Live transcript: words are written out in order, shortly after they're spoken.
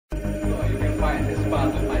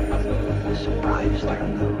Guided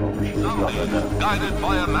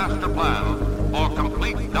by a master plan for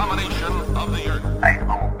complete domination of the Earth. I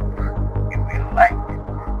hope you will like it.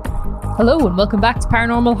 Hello and welcome back to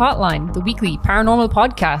Paranormal Hotline, the weekly paranormal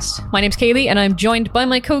podcast. My name's Kaylee and I'm joined by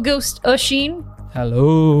my co-ghost, Oisin.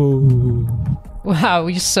 Hello. Wow,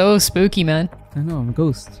 you're so spooky, man. I know, I'm a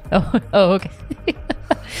ghost. Oh, okay.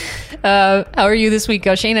 How are you this week,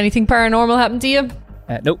 Oisin? Anything paranormal happened to you?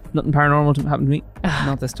 Nope, nothing paranormal happened to me.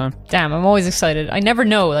 Not this time. Damn, I'm always excited. I never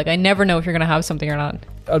know if you're going to have something or not.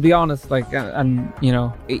 I'll be honest, and you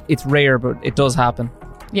know, it's rare, but it does happen.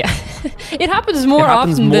 Yeah. It happens more it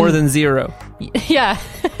happens often more than zero. Yeah.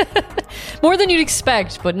 More than you'd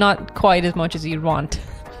expect, but not quite as much as you'd want.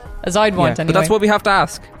 As I'd want, anyway. But that's what we have to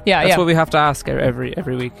ask. That's what we have to ask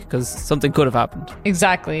every week, because something could have happened.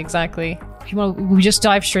 Exactly. We just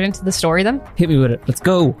dive straight into the story then? Hit me with it. Let's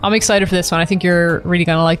go. I'm excited for this one. I think you're really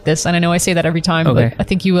going to like this. And I know I say that every time, but I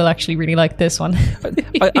think you will actually really like this one.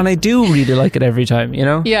 And I do really like it every time, you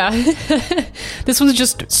know? Yeah. This one's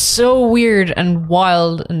just so weird and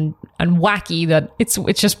wild and wacky that it's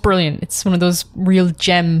just brilliant. It's one of those real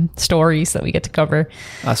gem stories that we get to cover.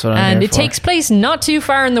 That's what I'm And here it for. takes place not too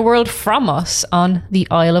far in the world from us on the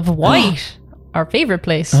Isle of Wight, our favorite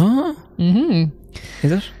place. Oh? Mm-hmm.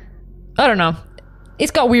 Is it? I don't know.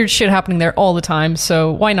 It's got weird shit happening there all the time,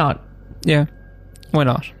 so why not? Yeah. Why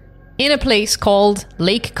not? In a place called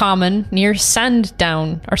Lake Common near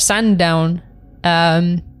Sandown,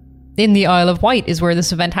 in the Isle of Wight is where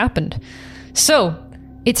this event happened. So,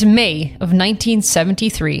 it's May of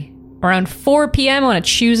 1973, around 4 p.m. on a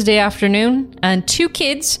Tuesday afternoon, and two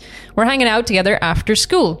kids were hanging out together after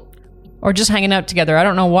school. Or just hanging out together. I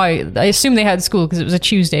don't know why. I assume they had school because it was a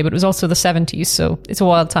Tuesday, but it was also the 70s, so it's a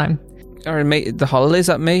wild time. Or in May, the holidays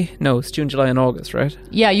at May? No, it's June, July and August, right?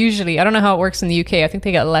 Yeah, usually. I don't know how it works in the UK. I think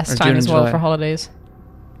they get less time as well for holidays.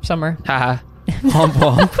 Summer. Haha. Womp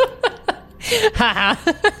womp. Haha.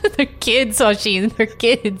 They're kids, Oisin. They're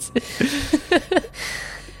kids.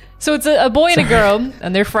 So it's a boy and a girl,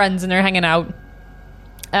 and they're friends, and they're hanging out.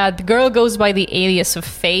 The girl goes by the alias of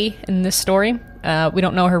Faye in this story. We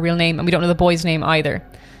don't know her real name, and we don't know the boy's name either.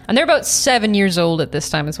 And they're about 7 years old at this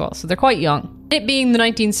time as well, so they're quite young. It being the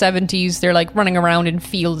 1970s, they're like running around in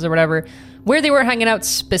fields or whatever. Where they were hanging out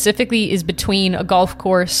specifically is between a golf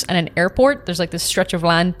course and an airport. There's like this stretch of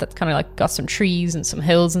land that's kind of like got some trees and some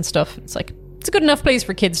hills and stuff. It's like, it's a good enough place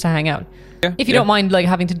for kids to hang out. Yeah, if you don't mind like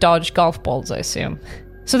having to dodge golf balls, I assume.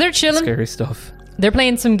 So they're chilling. Scary stuff. They're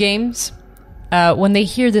playing some games when they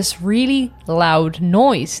hear this really loud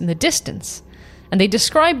noise in the distance. And they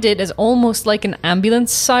described it as almost like an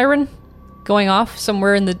ambulance siren going off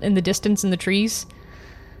somewhere in the distance in the trees.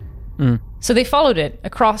 So they followed it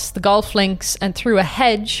across the golf links and through a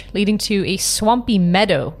hedge leading to a swampy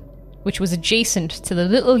meadow, which was adjacent to the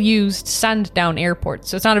little used Sandown airport.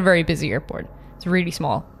 So it's not a very busy airport. It's really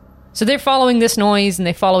small. So they're following this noise and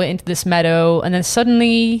they follow it into this meadow, and then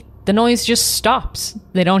suddenly the noise just stops.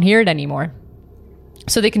 They don't hear it anymore.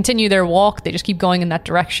 So they continue their walk. They just keep going in that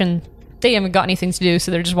direction. They haven't got anything to do,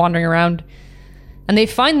 so they're just wandering around. And they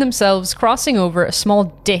find themselves crossing over a small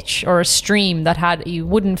ditch or a stream that had a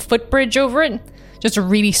wooden footbridge over it. Just a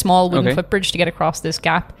really small wooden footbridge to get across this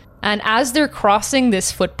gap. And as they're crossing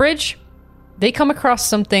this footbridge, they come across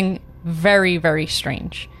something very, very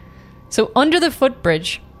strange. So under the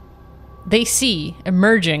footbridge, they see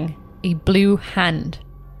emerging a blue hand.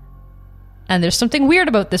 And there's something weird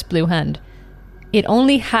about this blue hand. It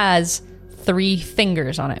only has 3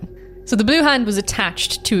 fingers on it. So the blue hand was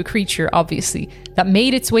attached to a creature, obviously, that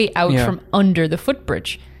made its way out from under the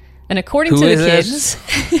footbridge. And according to the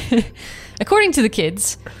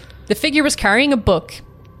kids, the figure was carrying a book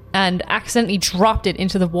and accidentally dropped it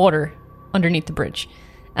into the water underneath the bridge.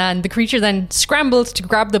 And the creature then scrambled to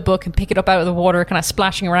grab the book and pick it up out of the water, kind of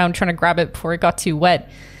splashing around trying to grab it before it got too wet.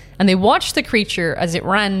 And they watched the creature as it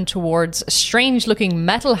ran towards a strange-looking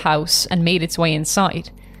metal house and made its way inside.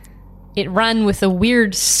 It ran with a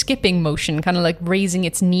weird skipping motion, kind of like raising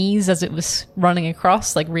its knees as it was running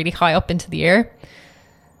across, like really high up into the air.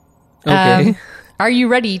 Okay. Are you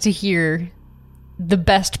ready to hear the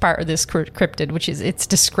best part of this cryptid, which is its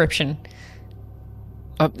description?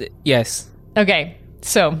 Yes. Okay,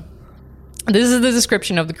 so this is the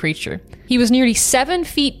description of the creature. He was nearly 7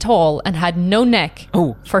 feet tall and had no neck,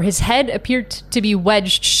 for his head appeared to be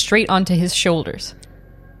wedged straight onto his shoulders.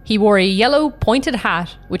 He wore a yellow pointed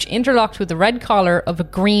hat which interlocked with the red collar of a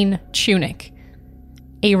green tunic.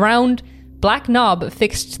 A round black knob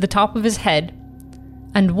fixed to the top of his head,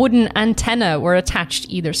 and wooden antennae were attached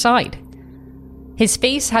either side. His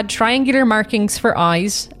face had triangular markings for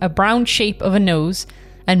eyes, a brown shape of a nose,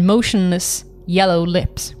 and motionless yellow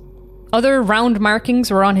lips. Other round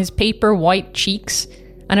markings were on his paper white cheeks,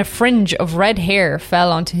 and a fringe of red hair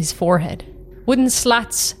fell onto his forehead. Wooden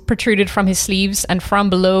slats protruded from his sleeves and from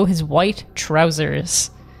below his white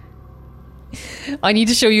trousers. I need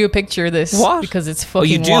to show you a picture of this. What? Because it's Oh,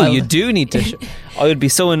 fucking you do. wild. You do need to. I would be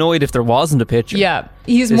so annoyed if there wasn't a picture. Yeah.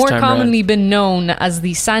 He's This more time commonly been known as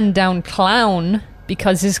the Sandown clown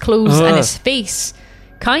because his clothes and his face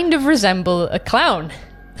kind of resemble a clown.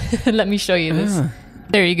 Let me show you this.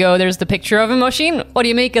 There you go. There's the picture of him, Oisin. What do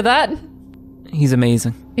you make of that? He's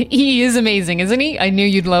amazing. He is amazing, isn't he? I knew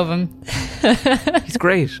you'd love him. He's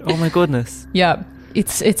great. Oh my goodness. Yeah.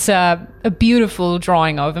 It's a beautiful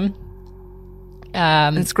drawing of him.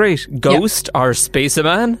 It's great. Ghost or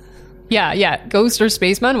Spaceman? Yeah. Ghost or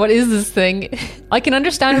Spaceman? What is this thing? I can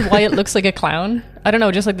understand why it looks like a clown. I don't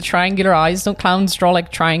know, just like the triangular eyes. Don't clowns draw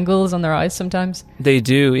like triangles on their eyes sometimes? They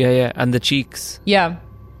do, yeah. And the cheeks. Yeah.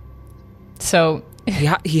 So...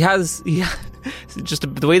 He has just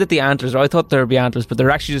the way that the antlers are. I thought there would be antlers, but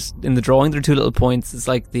they're actually just in the drawing. They're two little points. It's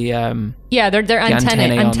like the they're the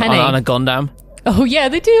antennae on a Gundam. Oh yeah,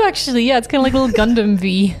 they do actually. Yeah, it's kind of like a little Gundam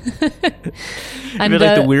V. And It'd be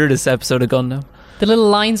like the weirdest episode of Gundam. The little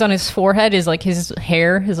lines on his forehead is like his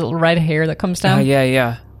hair, his little red hair that comes down.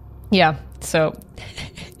 Yeah. So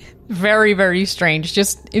very, very strange.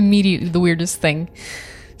 Just immediately the weirdest thing.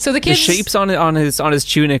 So the kids, The shapes on his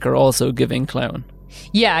tunic are also giving clown.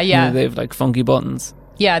 Yeah. You know, they have like funky buttons.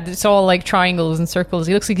 Yeah, it's all like triangles and circles.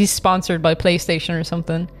 He looks like he's sponsored by PlayStation or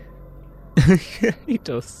something. He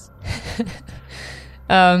does.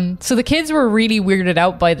 So the kids were really weirded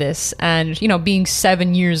out by this, and being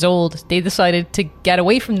 7 years old, they decided to get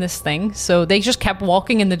away from this thing. So they just kept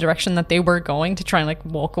walking in the direction that they were going to try and like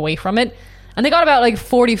walk away from it. And they got about like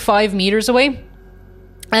 45 meters away,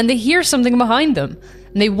 and they hear something behind them,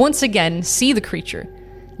 and they once again see the creature,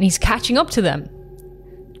 and he's catching up to them.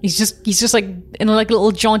 He's just like in a like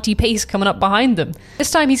little jaunty pace coming up behind them. This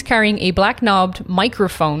time he's carrying a black knobbed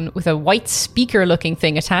microphone with a white speaker looking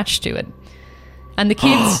thing attached to it. And the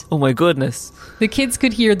kids Oh my goodness. the kids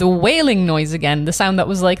could hear the wailing noise again, the sound that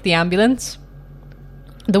was like the ambulance.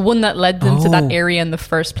 The one that led them to that area in the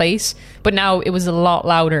first place. But now it was a lot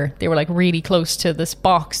louder. They were like really close to this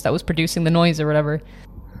box that was producing the noise or whatever.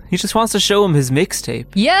 He just wants to show him his mixtape.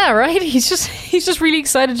 Yeah, right? He's just really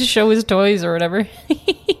excited to show his toys or whatever.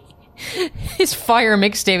 His fire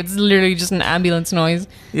mixtape, it's literally just an ambulance noise.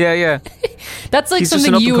 Yeah. That's like He's just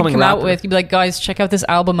something an you would up-and-coming come out rapper. with. You'd be like, guys, check out this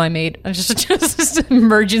album I made. And just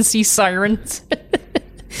emergency sirens.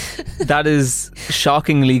 That is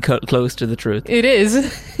shockingly close to the truth. It is.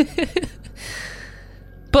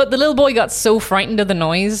 But the little boy got so frightened of the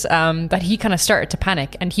noise that he kind of started to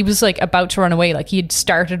panic, and he was like about to run away. Like he had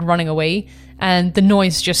started running away, and the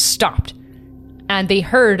noise just stopped. And they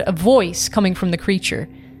heard a voice coming from the creature,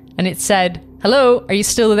 and it said, "Hello, are you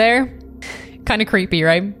still there?" Kind of creepy,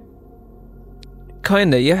 right?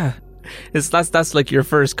 Kinda, yeah. That's like your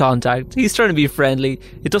first contact. He's trying to be friendly.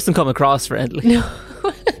 It doesn't come across friendly. No.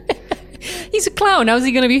 He's a clown. How's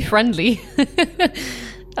he going to be friendly?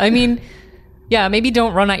 I mean, yeah, maybe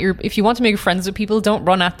don't run at if you want to make friends with people, don't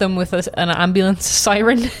run at them with an ambulance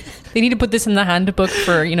siren. They need to put this in the handbook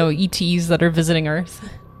for, ETs that are visiting Earth.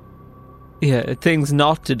 Yeah, things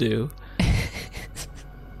not to do.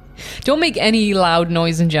 Don't make any loud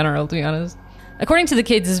noise in general, to be honest. According to the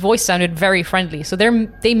kids, his voice sounded very friendly, so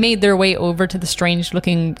they made their way over to the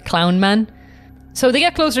strange-looking clown man. So they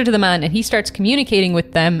get closer to the man, and he starts communicating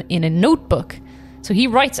with them in a notebook. So he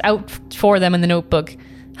writes out for them in the notebook,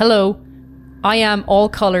 "Hello, I am all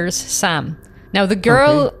colors Sam." Now the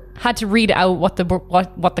girl had to read out what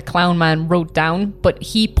the clown man wrote down, but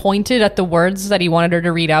he pointed at the words that he wanted her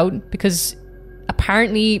to read out because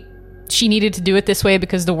apparently she needed to do it this way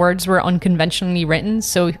because the words were unconventionally written.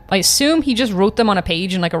 So I assume he just wrote them on a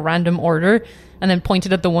page in like a random order and then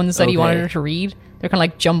pointed at the ones that he wanted her to read. They're kind of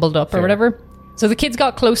like jumbled up or whatever. So the kids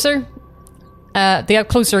got closer. They got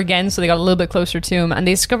closer again, so they got a little bit closer to him, and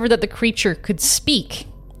they discovered that the creature could speak.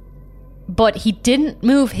 But he didn't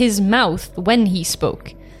move his mouth when he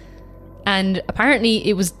spoke. And apparently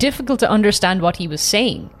it was difficult to understand what he was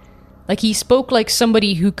saying. Like, he spoke like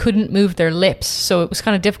somebody who couldn't move their lips, so it was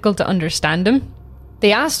kind of difficult to understand him.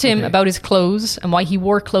 They asked him about his clothes and why he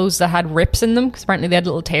wore clothes that had rips in them, because apparently they had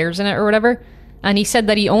little tears in it or whatever. And he said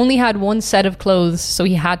that he only had one set of clothes, so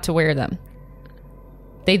he had to wear them.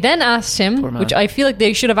 They then asked him, which I feel like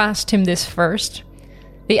they should have asked him this first.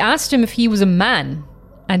 They asked him if he was a man,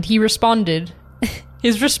 and he responded.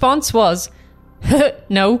 His response was,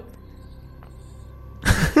 "No."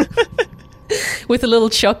 With a little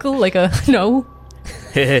chuckle, like a no.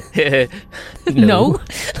 No.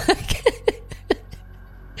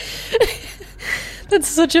 That's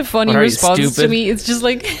such a funny What are you, response to stupid? me. It's just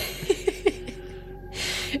like...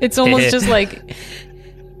 it's almost just like...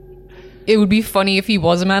 It would be funny if he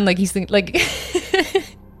was a man. Like, he's thinking... Like...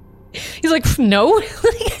 he's like, no?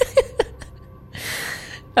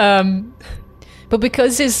 But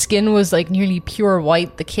because his skin was like nearly pure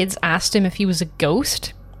white, the kids asked him if he was a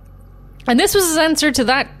ghost. And this was his answer to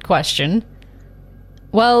that question.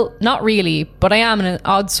 Well, not really, but I am in an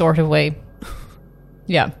odd sort of way.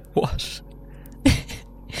 Yeah. What?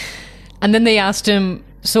 And then they asked him,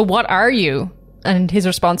 so what are you? And his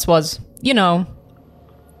response was, you know.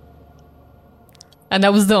 And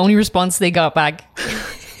that was the only response they got back.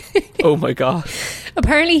 Oh my god.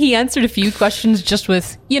 Apparently he answered a few questions just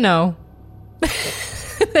with, you know.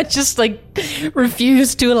 That just like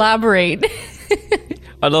refused to elaborate.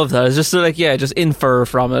 I love that. It's just like, yeah, just infer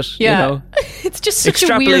from it. Yeah. You know? It's just such a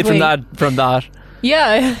Extrapolate weird way. from that.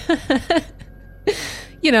 Yeah.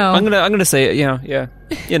 You know. I'm gonna say it, you know, yeah.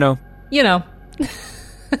 You know. You know.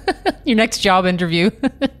 Your next job interview.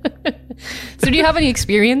 So do you have any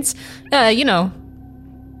experience? You know.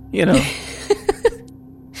 You know.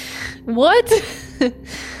 What?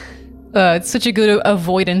 It's such a good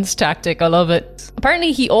avoidance tactic. I love it.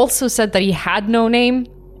 Apparently he also said that he had no name,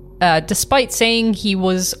 despite saying he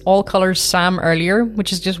was All Colors Sam earlier,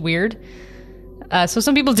 which is just weird. So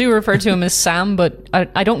some people do refer to him as Sam, but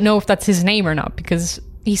I don't know if that's his name or not, because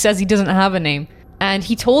he says he doesn't have a name. And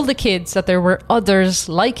he told the kids that there were others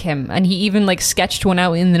like him, and he even like sketched one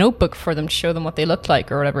out in the notebook for them to show them what they looked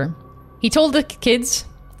like or whatever. He told the kids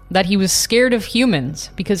that he was scared of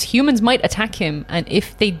humans because humans might attack him, and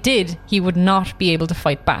if they did, he would not be able to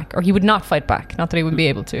fight back, or he would not fight back. Not that he would be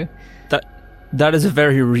able to. That is a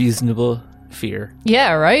very reasonable fear.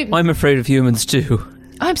 Yeah, right? I'm afraid of humans too.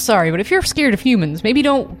 I'm sorry, but if you're scared of humans, maybe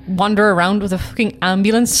don't wander around with a fucking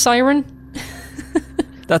ambulance siren.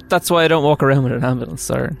 That's why I don't walk around with an ambulance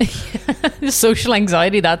siren. Social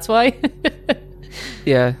anxiety, that's why.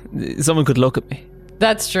 Yeah, someone could look at me.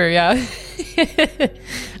 That's true, yeah.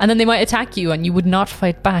 And then they might attack you and you would not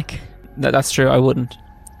fight back. That's true, I wouldn't.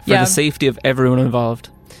 For Yeah. the safety of everyone involved.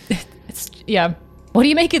 Yeah. What do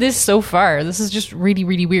you make of this so far? This is just really,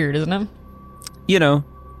 really weird, isn't it? You know.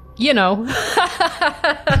 You know.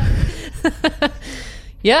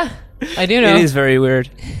 Yeah, I do know. It is very weird.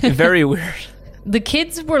 Very weird. The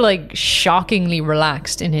kids were like shockingly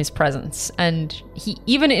relaxed in his presence, and he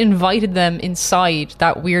even invited them inside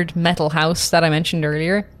that weird metal house that I mentioned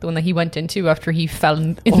earlier, the one that he went into after he fell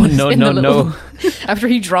in No. after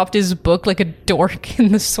he dropped his book like a dork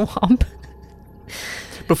in the swamp.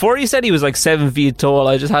 Before you said he was like 7 feet tall,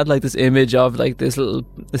 I just had like this image of like this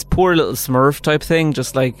poor little Smurf type thing,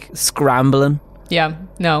 just like scrambling Yeah,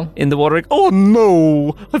 no. in the water. Like, oh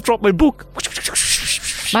no, I've dropped my book.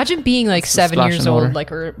 Imagine being like It's a 7 splash years in water. old, like,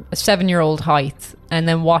 or a 7-year-old height, and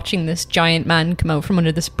then watching this giant man come out from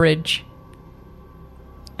under this bridge.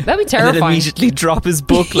 That'd be And terrifying. then immediately drop his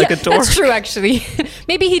book like Yeah, a dork. That's true, actually.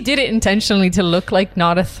 Maybe he did it intentionally to look like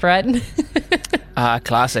not a threat. Ah,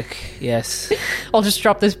 classic. Yes. I'll just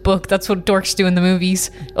drop this book. That's what dorks do in the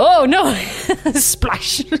movies. Oh no!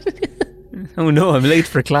 Splash! Oh no, I'm late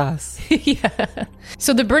for class. Yeah.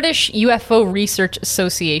 So the British UFO Research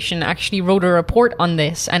Association actually wrote a report on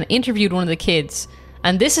this and interviewed one of the kids.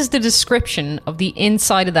 And this is the description of the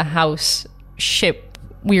inside of the house ship,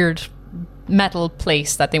 weird metal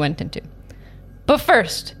place that they went into. But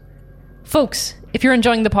first, folks, if you're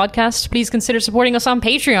enjoying the podcast, please consider supporting us on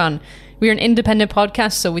Patreon. We're an independent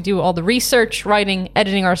podcast, so we do all the research, writing,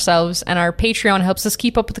 editing ourselves, and our Patreon helps us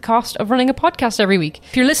keep up with the cost of running a podcast every week.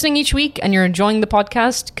 If you're listening each week and you're enjoying the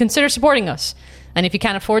podcast, consider supporting us. And if you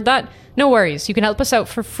can't afford that, no worries. You can help us out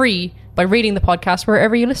for free by rating the podcast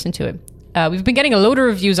wherever you listen to it. We've been getting a load of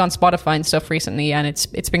reviews on Spotify and stuff recently, and it's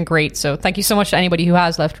been great. So thank you so much to anybody who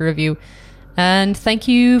has left a review. And thank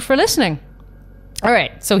you for listening. All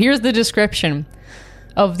right, so here's the description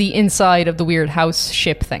of the inside of the weird house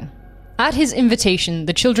ship thing. At his invitation,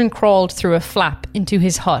 the children crawled through a flap into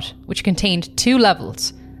his hut, which contained 2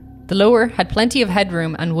 levels. The lower had plenty of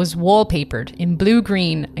headroom and was wallpapered in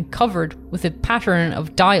blue-green and covered with a pattern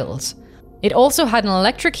of dials. It also had an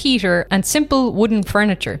electric heater and simple wooden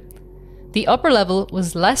furniture. The upper level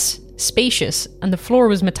was less spacious and the floor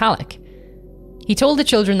was metallic. He told the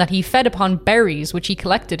children that he fed upon berries which he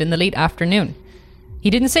collected in the late afternoon.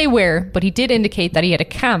 He didn't say where, but he did indicate that he had a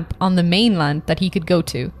camp on the mainland that he could go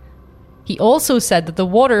to. He also said that the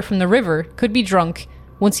water from the river could be drunk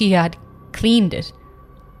once he had cleaned it.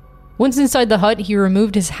 Once inside the hut, he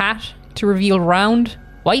removed his hat to reveal round,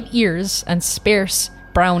 white ears and sparse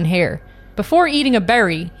brown hair. Before eating a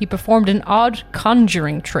berry, he performed an odd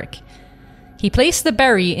conjuring trick. He placed the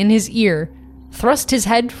berry in his ear, thrust his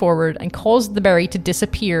head forward and caused the berry to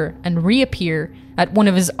disappear and reappear at one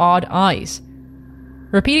of his odd eyes.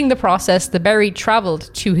 Repeating the process, the berry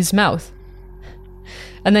travelled to his mouth.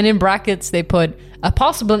 And then in brackets they put, a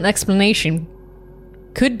possible explanation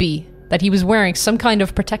could be that he was wearing some kind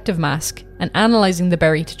of protective mask and analysing the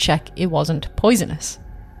berry to check it wasn't poisonous.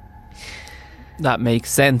 That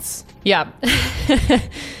makes sense. Yeah.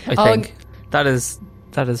 I think that is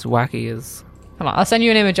wacky as... Hold on, I'll send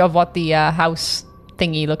you an image of what the house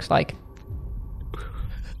thingy looks like.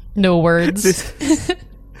 No words.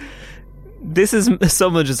 This is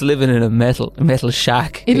someone just living in a metal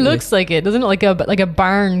shack. It looks like it, doesn't it? Like a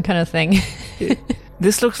barn kind of thing.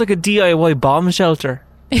 This looks like a DIY bomb shelter.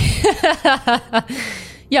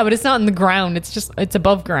 Yeah, but it's not in the ground. It's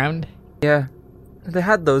above ground. Yeah, they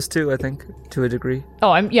had those too, I think, to a degree.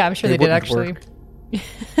 Oh, I'm sure they did actually.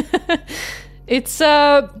 It's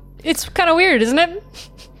kind of weird, isn't it?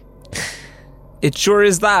 It sure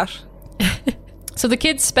is that. So the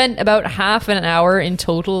kids spent about half an hour in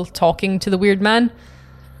total talking to the weird man.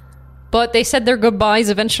 But they said their goodbyes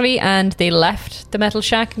eventually and they left the metal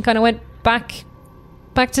shack and kind of went back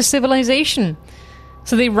to civilization.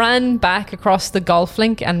 So they ran back across the golf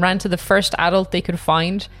link and ran to the first adult they could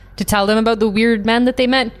find to tell them about the weird man that they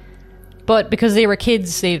met. But because they were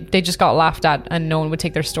kids, they just got laughed at and no one would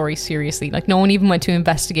take their story seriously. Like, no one even went to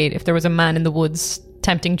investigate if there was a man in the woods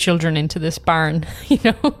tempting children into this barn, you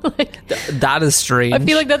know? Like, that is strange. I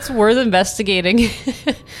feel like that's worth investigating.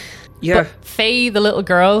 Yeah. But Faye, the little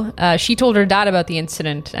girl, she told her dad about the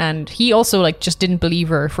incident and he also like just didn't believe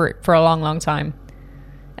her for a long time.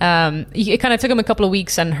 It kind of took him a couple of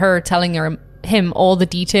weeks and her telling him all the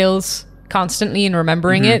details constantly and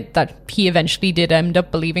remembering it, that he eventually did end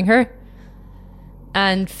up believing her.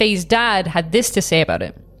 And Faye's dad had this to say about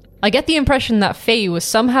it. I get the impression that Faye was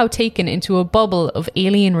somehow taken into a bubble of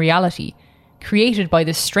alien reality created by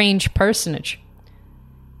this strange personage.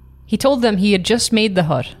 He told them he had just made the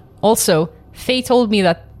hut. Also, Faye told me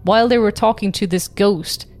that while they were talking to this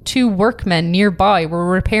ghost, 2 workmen nearby were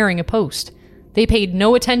repairing a post. They paid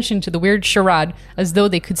no attention to the weird charade as though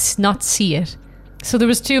they could not see it. So there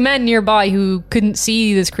was 2 men nearby who couldn't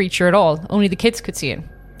see this creature at all. Only the kids could see it.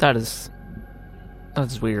 That's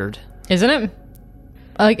weird. Isn't it?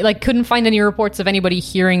 Like couldn't find any reports of anybody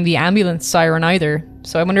hearing the ambulance siren either.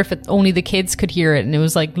 So I wonder if only the kids could hear it and it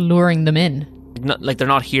was like luring them in. Not, like they're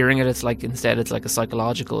not hearing it, it's like instead it's like a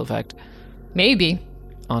psychological effect. Maybe.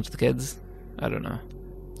 Onto the kids. I don't know.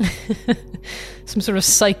 Some sort of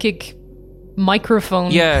psychic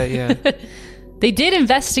microphone. Yeah. They did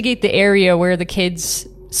investigate the area where the kids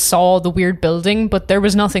saw the weird building, but there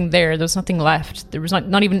was nothing there. There was nothing left. There was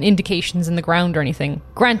not even indications in the ground or anything.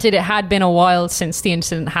 Granted, it had been a while since the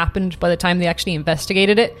incident happened by the time they actually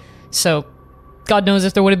investigated it, so God knows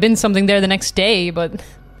if there would have been something there the next day, but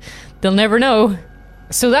they'll never know.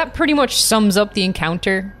 So that pretty much sums up the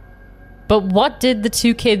encounter. But what did the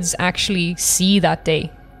 2 kids actually see that day?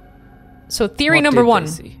 So theory number 1,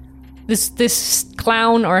 this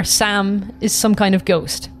clown or Sam is some kind of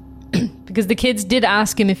ghost. Because the kids did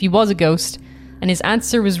ask him if he was a ghost, and his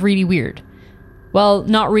answer was really weird. Well,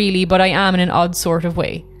 not really, but I am in an odd sort of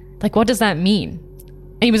way. Like, what does that mean?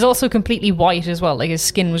 And he was also completely white as well, like his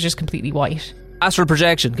skin was just completely white. Astral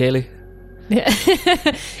projection, Kaylee.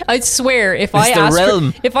 I'd swear, if I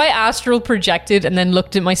astral projected and then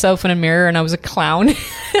looked at myself in a mirror and I was a clown,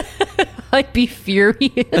 I'd be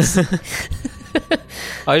furious.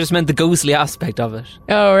 I just meant the ghostly aspect of it.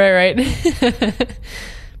 Oh, right.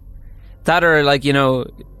 That or like, you know,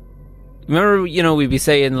 remember, you know, we'd be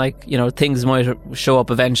saying like, you know, things might show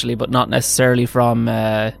up eventually, but not necessarily from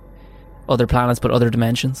other planets, but other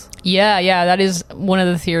dimensions. Yeah, that is one of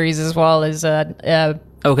the theories as well, is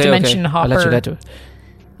dimension hopper. I'll let you get to it.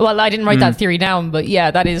 Well, I didn't write that theory down, but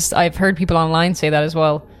yeah, that is, I've heard people online say that as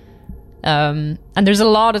well. And there's a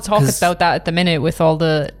lot of talk about that at the minute with all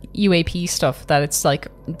the UAP stuff, that it's like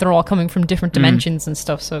they're all coming from different dimensions and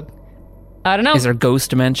stuff, so I don't know. Is there a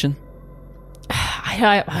ghost dimension?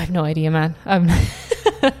 I have no idea, man. I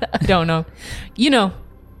don't know. You know.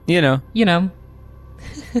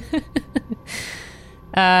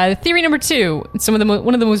 Theory number 2,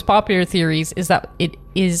 one of the most popular theories, is that it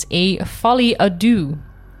is a folie à deux,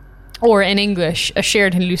 or in English, a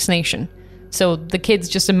shared hallucination. So the kids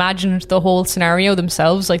just imagined the whole scenario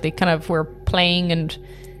themselves, like they kind of were playing and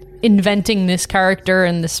inventing this character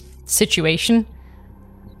and this situation.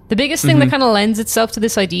 The biggest thing that kind of lends itself to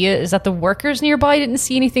this idea is that the workers nearby didn't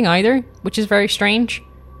see anything either, which is very strange.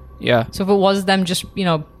 Yeah. So if it was them just, you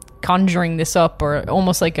know, conjuring this up, or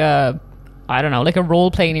almost like a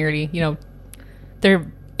role play nearly, you know,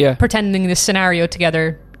 they're pretending this scenario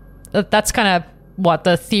together. That's kind of what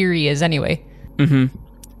the theory is anyway.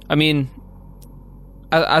 I mean,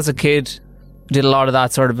 as a kid, did a lot of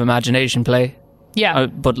that sort of imagination play. Yeah.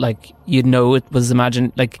 But like, you'd know it was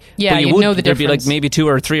but you'd know the There'd be like difference. maybe 2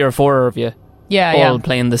 or 3 or 4 of you Yeah, all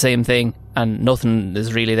playing the same thing, and nothing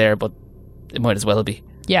is really there, but it might as well be.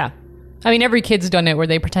 Yeah. I mean, every kid's done it where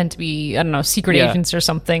they pretend to be, I don't know, secret agents or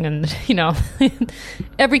something, and, you know,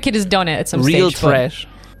 every kid has done it at some Real stage. But threat.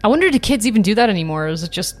 I wonder, do kids even do that anymore, or is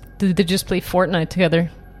it just, do they just play Fortnite together?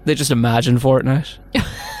 They just imagine Fortnite.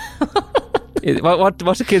 What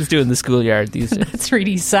do kids do in the schoolyard these days? That's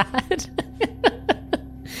really sad.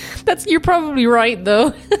 You're probably right,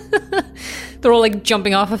 though. They're all like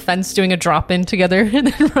jumping off a fence, doing a drop-in together, and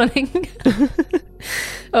then running.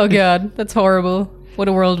 Oh god, that's horrible. What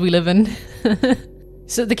a world we live in.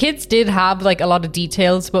 So the kids did have like a lot of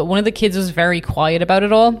details, but one of the kids was very quiet about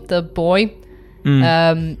it all, the boy.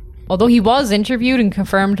 Although he was interviewed and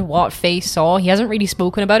confirmed what Faye saw, he hasn't really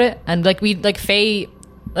spoken about it. And Faye,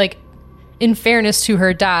 in fairness to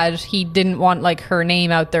her dad, he didn't want like her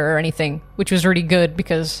name out there or anything, which was really good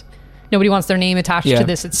because nobody wants their name attached to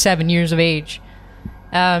this at 7 years of age.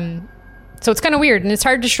 So it's kind of weird, and it's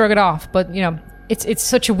hard to shrug it off. But you know, it's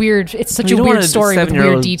such a weird story with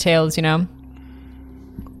weird details. You know.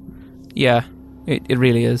 Yeah, it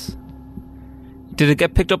really is. Did it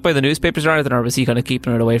get picked up by the newspapers or anything, or was he kind of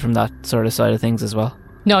keeping it away from that sort of side of things as well?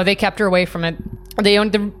 No, they kept her away from it. The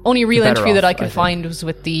only real interview that I could find was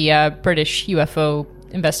with the British UFO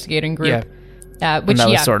investigating group. Yeah. Which, and that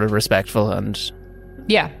was sort of respectful and...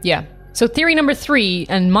 Yeah. So theory number 3,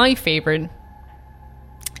 and my favourite,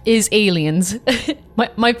 is aliens.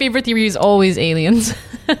 my favourite theory is always aliens.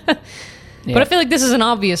 But I feel like this is an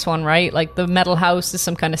obvious one, right? Like the metal house is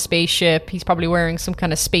some kind of spaceship. He's probably wearing some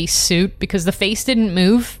kind of space suit because the face didn't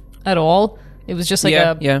move at all. It was just like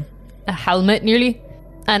a helmet nearly.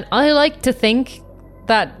 And I like to think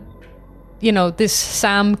that, you know, this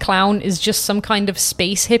Sam Clown is just some kind of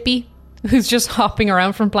space hippie who's just hopping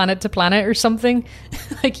around from planet to planet or something,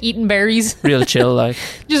 like eating berries. Real chill, like.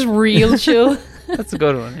 Just real chill. That's a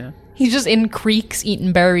good one, yeah. He's just in creeks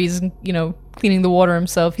eating berries and, you know, cleaning the water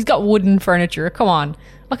himself. He's got wooden furniture. Come on.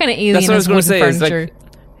 What kind of alien has wooden furniture?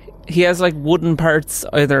 He has like wooden parts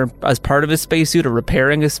either as part of his spacesuit or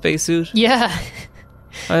repairing his spacesuit. Yeah.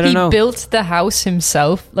 I don't know. He built the house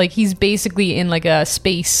himself. Like he's basically in like a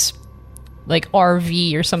space like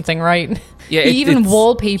RV or something, right? Yeah, he even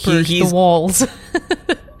wallpapered the walls.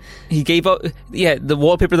 He gave up, the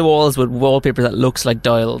wallpaper of the walls with wallpaper that looks like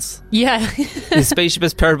dials. Yeah. His spaceship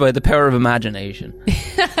is powered by the power of imagination.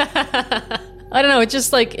 I don't know, it's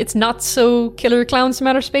just like, it's not so killer clowns from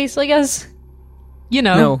outer space, I guess. You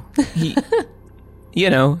know.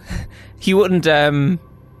 No. He wouldn't,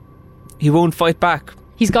 he won't fight back.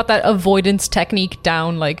 He's got that avoidance technique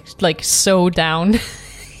down, like so down.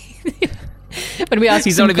 When we ask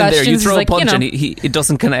he's him not even there. You questions, throw he's a punch like, and it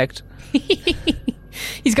doesn't connect.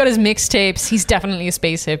 He's got his mixtapes. He's definitely a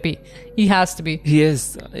space hippie. He has to be. He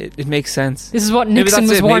is. It makes sense. This is what Nixon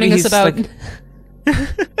was warning us about.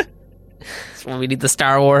 That's when we need the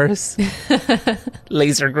Star Wars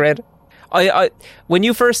laser grid. I when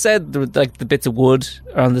you first said the bits of wood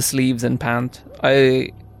on the sleeves and pant, I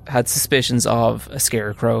had suspicions of a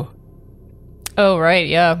scarecrow. Oh right,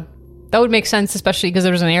 yeah, that would make sense, especially because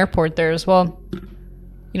there was an airport there as well.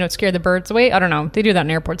 You know, it scared the birds away. I don't know. They do that in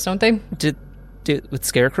airports, don't they? With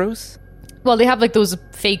scarecrows? Well, they have like those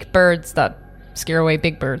fake birds that scare away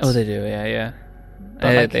big birds. Oh, they do. Yeah.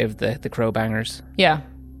 They have the crow bangers. Yeah.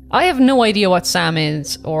 I have no idea what Sam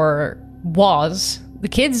is or was. The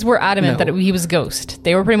kids were adamant that he was a ghost.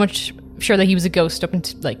 They were pretty much sure that he was a ghost up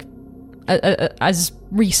until like as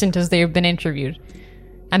recent as they've been interviewed.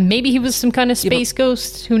 And maybe he was some kind of space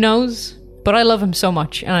ghost. Who knows? But I love him so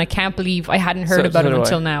much, and I can't believe I hadn't heard about him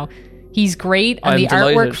until now. He's great, and the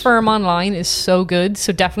artwork for him online is so good.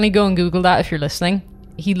 So definitely go and Google that if you're listening.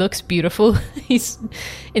 He looks beautiful. He's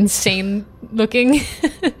insane looking.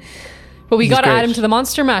 But we got to add him to the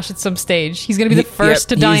Monster Mash at some stage. He's going to be the first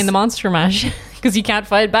to die in the Monster Mash because he can't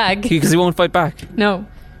fight back. Because he won't fight back. No.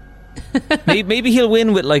 Maybe he'll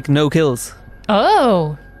win with like no kills.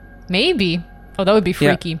 Oh, maybe. Oh, that would be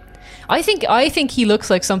freaky. Yeah. I think he looks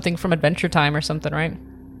like something from Adventure Time or something, right?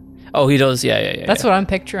 Oh, he does. Yeah. That's what I'm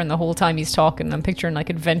picturing the whole time he's talking. I'm picturing like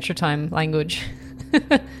Adventure Time language.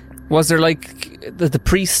 Was there like the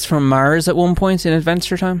priest from Mars at one point in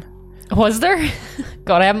Adventure Time? Was there?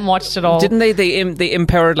 God, I haven't watched it all. Didn't they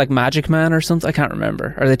empowered like Magic Man or something? I can't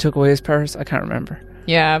remember. Or they took away his powers? I can't remember.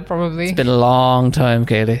 Yeah, probably. It's been a long time,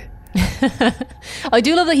 Katie. I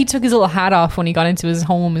do love that he took his little hat off when he got into his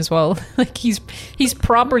home as well. Like he's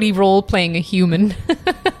properly role playing a human.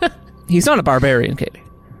 He's not a barbarian, Katie.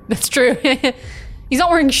 That's true. He's not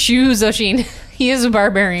wearing shoes, Oisin. He is a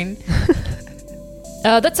barbarian.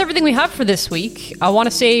 That's everything we have for this week. I want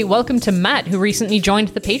to say welcome to Matt, who recently joined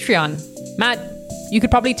the Patreon. Matt, you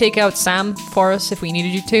could probably take out Sam for us if we needed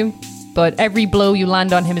you to, but every blow you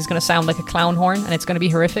land on him is going to sound like a clown horn, and it's going to be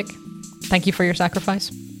horrific. Thank you for your sacrifice.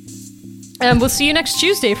 And we'll see you next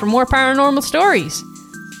Tuesday for more paranormal stories.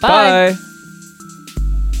 Bye. Bye.